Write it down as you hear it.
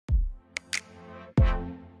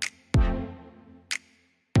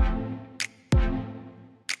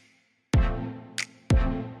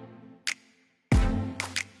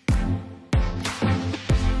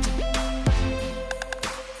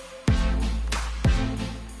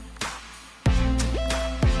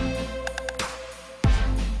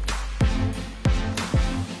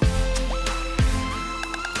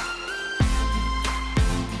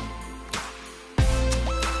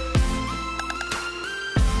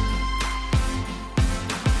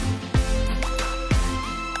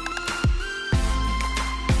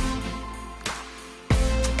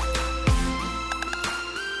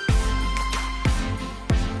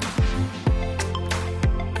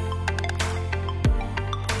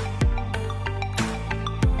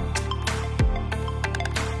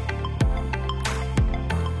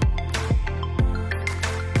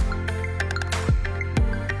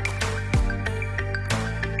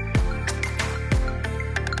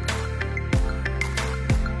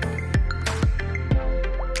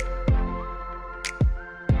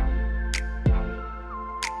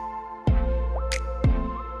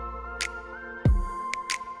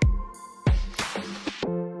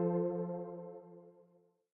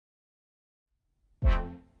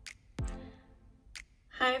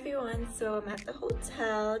everyone, so I'm at the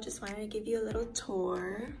hotel. Just wanted to give you a little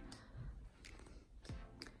tour.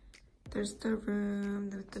 There's the room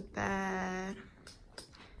with the bed.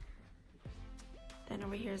 Then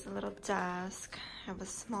over here is a little desk. I have a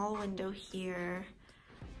small window here.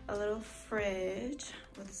 A little fridge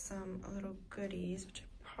with some little goodies, which I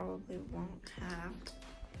probably won't have.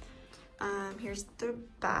 Here's the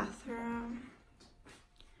bathroom.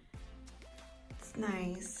 It's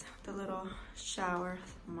nice. The little shower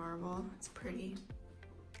marble. It's pretty.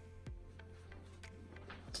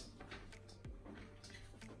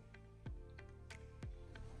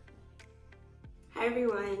 Hi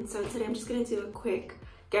everyone. So today I'm just gonna do a quick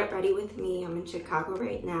get ready with me. I'm in Chicago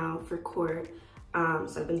right now for court.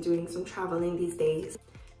 So I've been doing some traveling these days.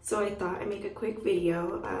 So I thought I'd make a quick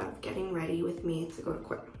video of getting ready with me to go to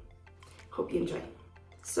court. Hope you enjoy.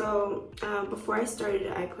 So before I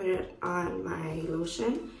started, I put it on my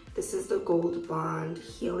lotion. This is the Gold Bond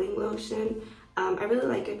Healing Lotion. I really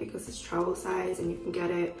like it because it's travel size and you can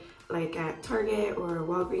get it like at Target or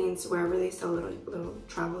Walgreens, wherever they sell little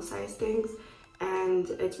travel size things. And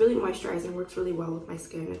it's really moisturizing, works really well with my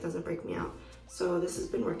skin. It doesn't break me out. So this has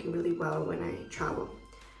been working really well when I travel.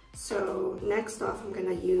 So next off, I'm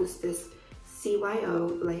gonna use this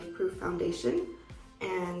CYO Life Proof Foundation.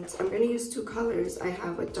 And I'm gonna use two colors. I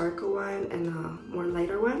have a darker one and a more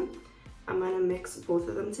lighter one. I'm gonna mix both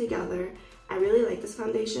of them together. I really like this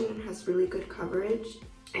foundation. It has really good coverage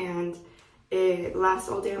and it lasts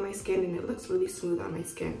all day on my skin and it looks really smooth on my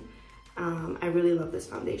skin. I really love this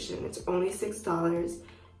foundation. It's only $6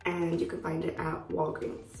 and you can find it at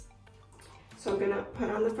Walgreens. So I'm gonna put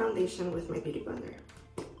on the foundation with my Beauty Blender.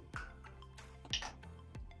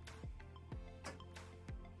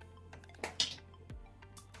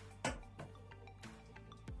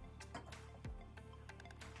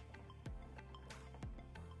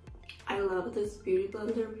 I love this Beauty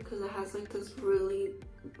Blender because it has like this really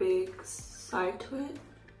big side to it,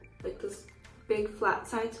 like this big flat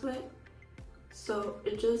side to it. So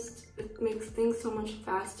it makes things so much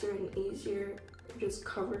faster and easier. It just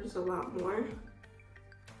covers a lot more.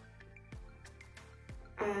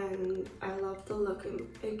 And I love the look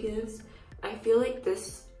it gives. I feel like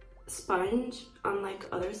this sponge, unlike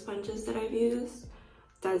other sponges that I've used,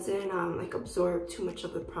 doesn't like absorb too much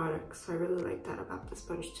of the product. So I really like that about the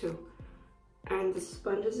sponge too. And the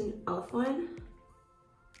sponge is an e.l.f. one.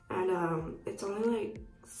 And it's only like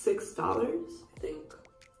 $6, I think.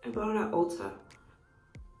 I bought it at Ulta.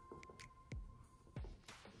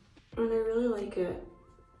 And I really like it.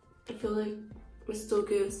 I feel like it still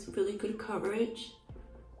gives really good coverage.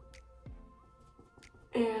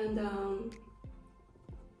 And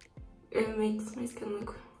it makes my skin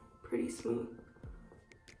look pretty smooth.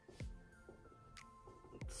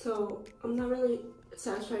 So I'm not really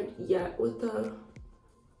satisfied yet with the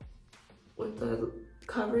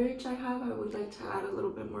coverage I have. I would like to add a little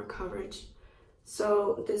bit more coverage.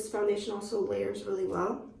 So this foundation also layers really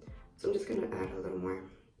well. So I'm just gonna add a little more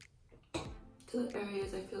to the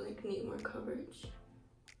areas I feel like need more coverage,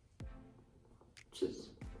 which is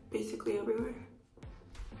basically everywhere.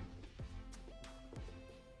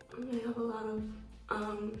 And I have a lot of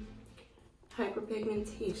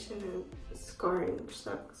hyperpigmentation and scarring, which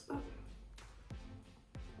sucks, but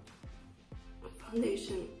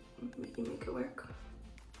foundation make it work.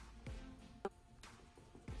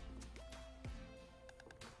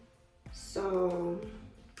 So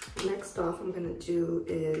next off I'm gonna do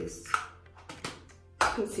is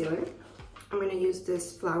concealer. I'm gonna use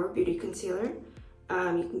this Flower Beauty concealer.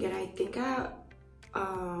 You can get it, I think, at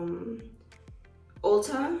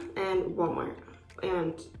Ulta and Walmart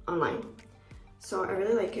and online. So I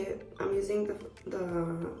really like it. I'm using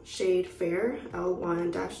the shade Fair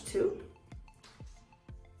L1-2.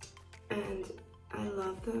 And I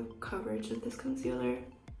love the coverage of this concealer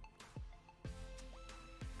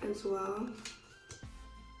as well.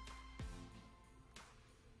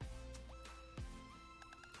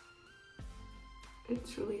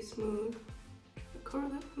 It's really smooth.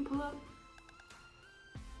 Curl up and pull up.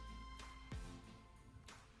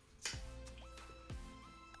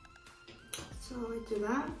 So I do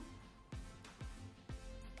that.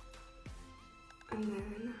 And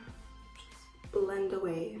then just blend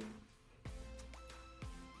away.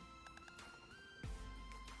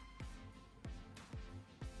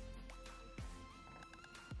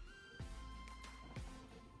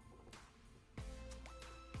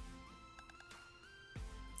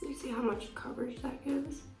 You see how much coverage that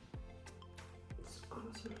gives? It's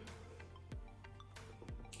awesome.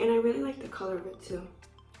 And I really like the color of it too.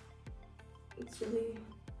 It's really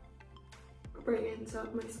brightens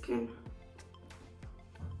up my skin.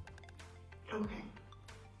 Okay,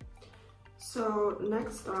 So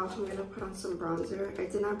next off, I'm gonna put on some bronzer. I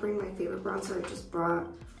did not bring my favorite bronzer, I just brought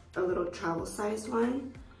a little travel sized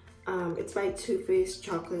one. It's by Too Faced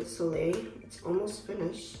Chocolate Soleil. It's almost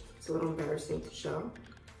finished. It's a little embarrassing to show,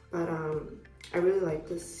 but I really like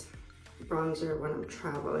this bronzer when I'm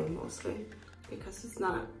traveling mostly because it's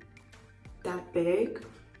not that big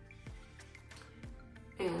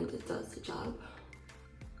and it does the job.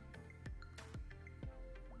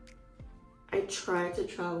 I try to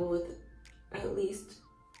travel with at least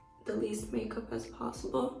the least makeup as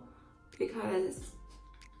possible because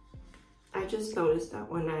I just noticed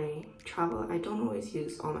that when I travel, I don't always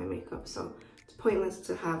use all my makeup, so it's pointless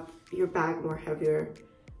to have your bag more heavier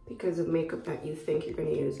because of makeup that you think you're gonna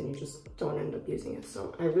use and you just don't end up using it.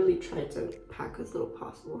 So I really try to pack as little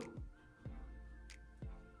possible.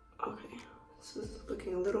 Okay, this is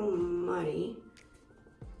looking a little muddy.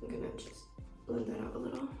 I'm gonna just blend that out a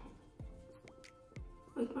little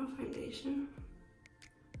with my foundation.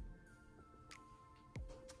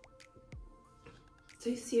 So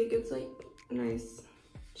you see it gives like a nice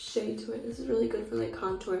shade to it. This is really good for like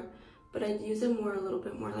contour, but I use it more, a little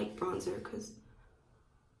bit more like bronzer because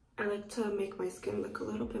I like to make my skin look a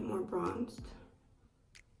little bit more bronzed.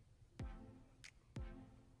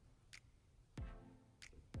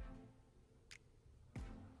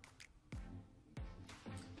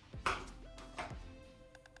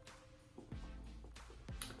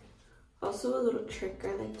 Also, a little trick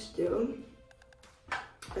I like to do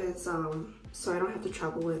is, so I don't have to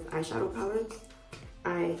travel with eyeshadow palettes,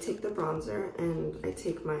 I take the bronzer and I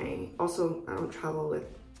take my, also I don't travel with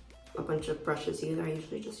a bunch of brushes either, I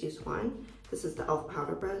usually just use one. This is the e.l.f.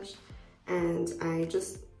 powder brush, and I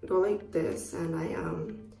just go like this and I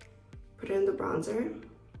put it in the bronzer,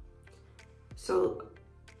 so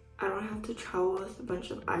I don't have to travel with a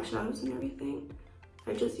bunch of eyeshadows and everything.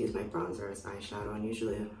 I just use my bronzer as eyeshadow and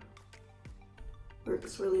usually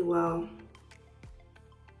works really well.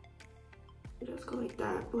 You just go like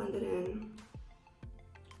that, blend it in.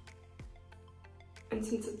 And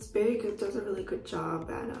since it's big, it does a really good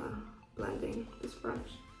job at blending this brush.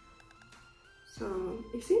 So,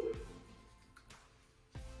 you see?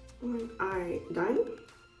 One eye done.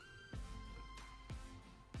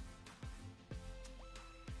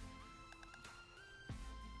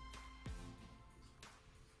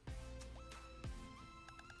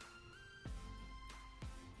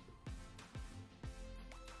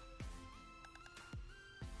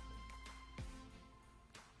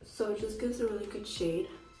 So it just gives a really good shade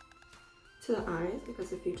to the eyes,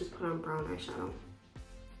 because if you just put on brown eyeshadow,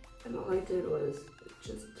 and all I did was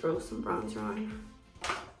just throw some bronzer on,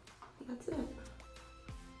 and that's it.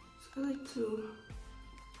 So I like to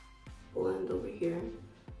blend over here,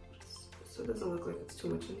 just so it doesn't look like it's too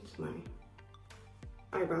much into my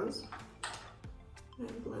eyebrows. And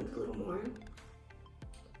then blend a little more,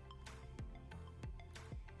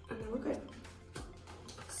 and then we're good.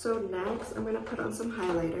 So next, I'm gonna put on some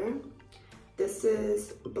highlighter. This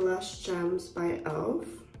is Blush Gems by e.l.f.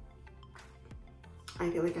 I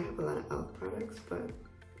feel like I have a lot of e.l.f. products, but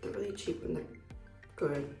they're really cheap and they're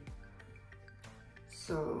good.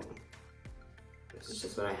 So this is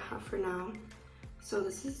just what I have for now. So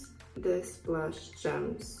this is this Blush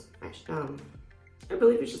Gems. I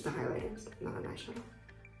believe it's just a highlighter, it's not an eyeshadow.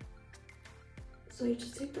 So you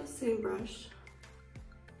just take that same brush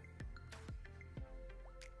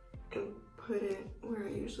and put it where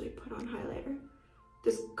I usually put on highlighter.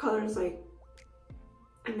 This color is like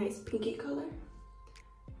a nice pinky color.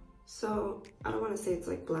 So I don't want to say it's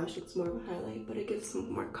like blush, it's more of a highlight, but it gives some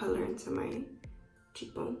more color into my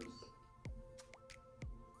cheekbones.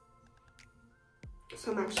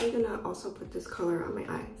 So I'm actually gonna also put this color on my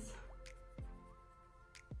eyes.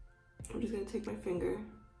 I'm just gonna take my finger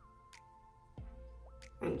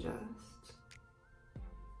and just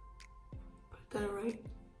put that right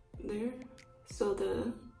there. So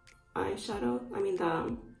the eyeshadow,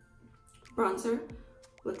 the bronzer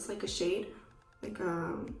looks like a shade, like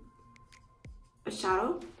a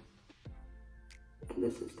shadow, and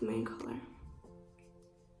this is the main color.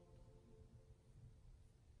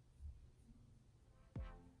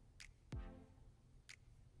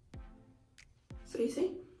 So you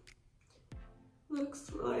see,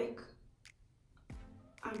 looks like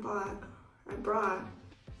I brought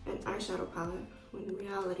an eyeshadow palette, when in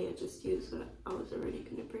reality I just used what I was already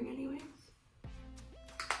gonna bring anyways.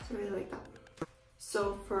 So I really like that.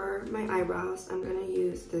 So for my eyebrows, I'm gonna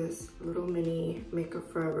use this little mini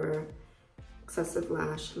Makeup Forever Excessive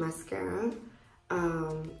Lash Mascara.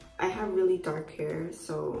 I have really dark hair,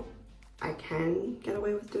 so I can get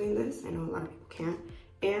away with doing this. I know a lot of people can't.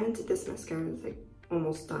 And this mascara is like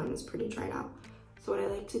almost done, it's pretty dried out. So what I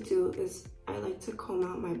like to do is I like to comb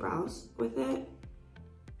out my brows with it,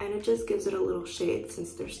 and it just gives it a little shade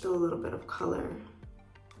since there's still a little bit of color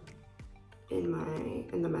in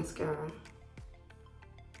the mascara.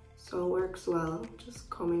 So it works well, just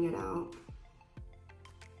combing it out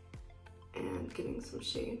and getting some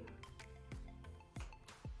shade.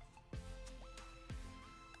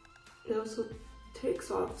 It also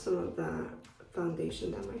takes off some of the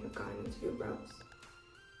foundation that might have gotten into your brows.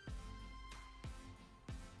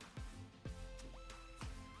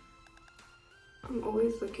 I'm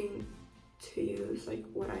always looking to use like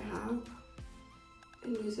what I have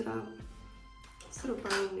and use it up instead of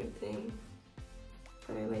buying new things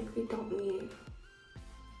that I likely don't need.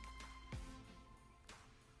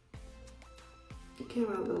 It came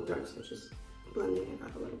out a little dark, so I'm just blending it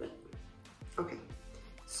out a little bit. Okay,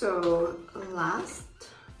 so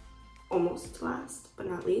almost last but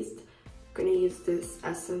not least, I'm gonna use this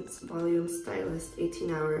Essence Volume Stylist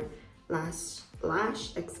 18-Hour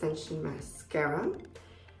Lash Extension Mascara.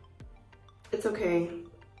 It's okay,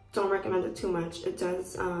 don't recommend it too much. It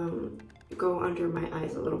does go under my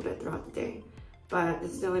eyes a little bit throughout the day, but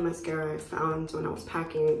this is the only mascara I found when I was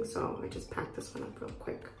packing, so I just packed this one up real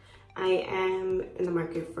quick. I am in the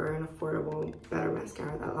market for an affordable, better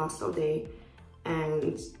mascara that lasts all day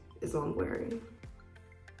and is long wearing.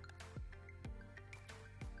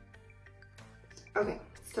 Okay,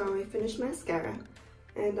 so I finished mascara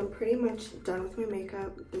and I'm pretty much done with my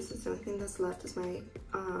makeup. This is the only thing that's left is my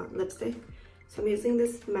lipstick. So I'm using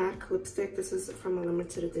this MAC lipstick. This is from a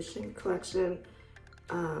limited edition collection,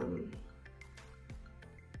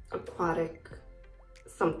 aquatic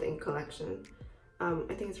something collection. I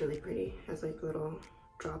think it's really pretty. It has like little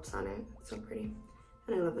drops on it. It's so pretty.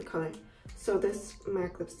 And I love the color. So this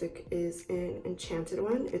MAC lipstick is an Enchanted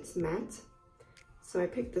one. It's matte. So I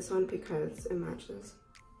picked this one because it matches.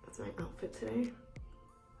 That's my outfit today.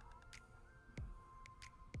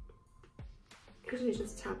 Usually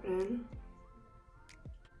just tap it in.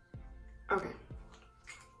 Okay.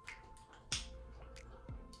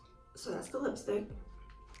 So that's the lipstick.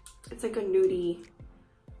 It's like a nudie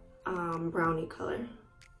brownie color.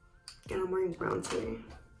 And I'm wearing brown today.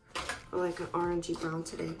 Or like an orangey brown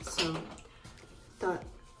today. So thought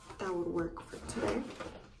that would work for today.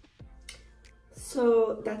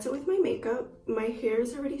 So that's it with my makeup. My hair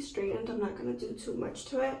is already straightened. I'm not gonna do too much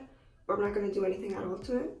to it, or I'm not gonna do anything at all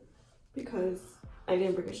to it because I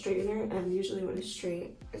didn't bring a straightener, and usually when it's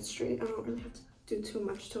straight. I don't really have to do too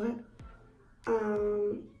much to it.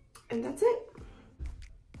 And that's it.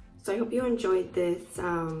 So I hope you enjoyed this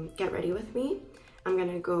get ready with me. I'm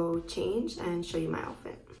gonna go change and show you my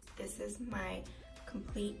outfit. This is my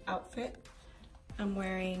complete outfit. I'm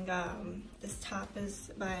wearing, this top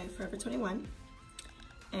is by Forever 21.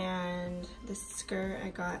 And this skirt I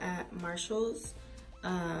got at Marshall's.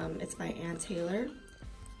 It's by Ann Taylor.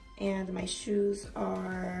 And my shoes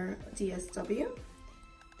are DSW.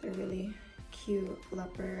 They're really cute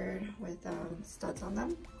leopard with studs on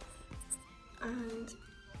them. And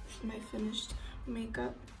my finished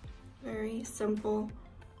makeup, very simple.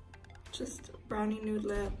 Just brownie nude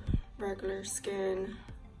lip, regular skin,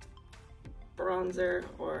 bronzer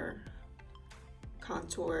or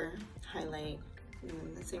contour, highlight, and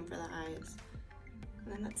then the same for the eyes.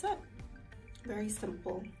 And then that's it. Very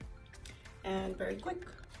simple and very quick.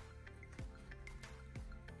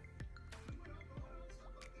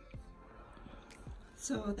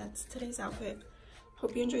 So that's today's outfit.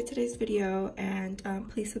 Hope you enjoyed today's video, and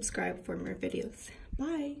please subscribe for more videos.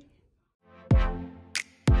 Bye!